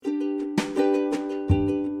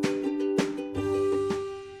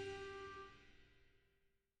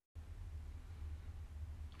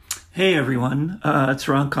Hey everyone, it's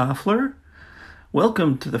Ron Koffler.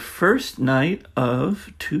 Welcome to the first night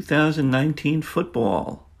of 2019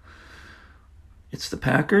 football. It's the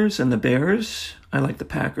Packers and the Bears. I like the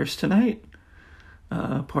Packers tonight,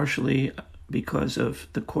 partially because of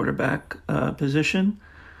the quarterback position.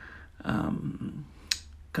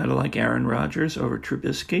 Gotta like Aaron Rodgers over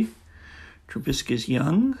Trubisky. Trubisky's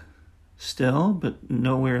young still, but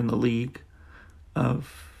nowhere in the league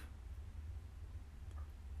of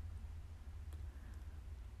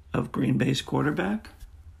Green Bay's quarterback.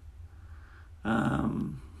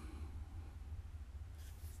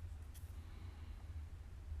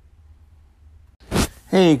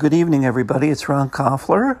 Hey, good evening, everybody. It's Ron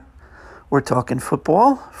Koffler. We're talking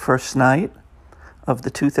football. First night of the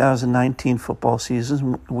 2019 football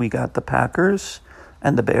season. We got the Packers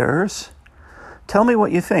and the Bears. Tell me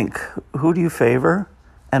what you think. Who do you favor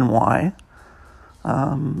and why?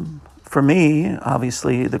 For me,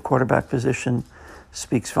 obviously, the quarterback position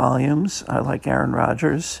speaks volumes. I like Aaron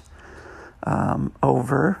Rodgers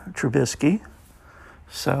over Trubisky.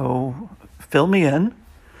 So fill me in.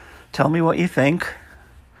 Tell me what you think.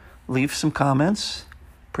 Leave some comments.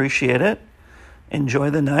 Appreciate it. Enjoy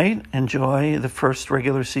the night. Enjoy the first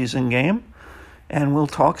regular season game. And we'll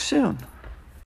talk soon.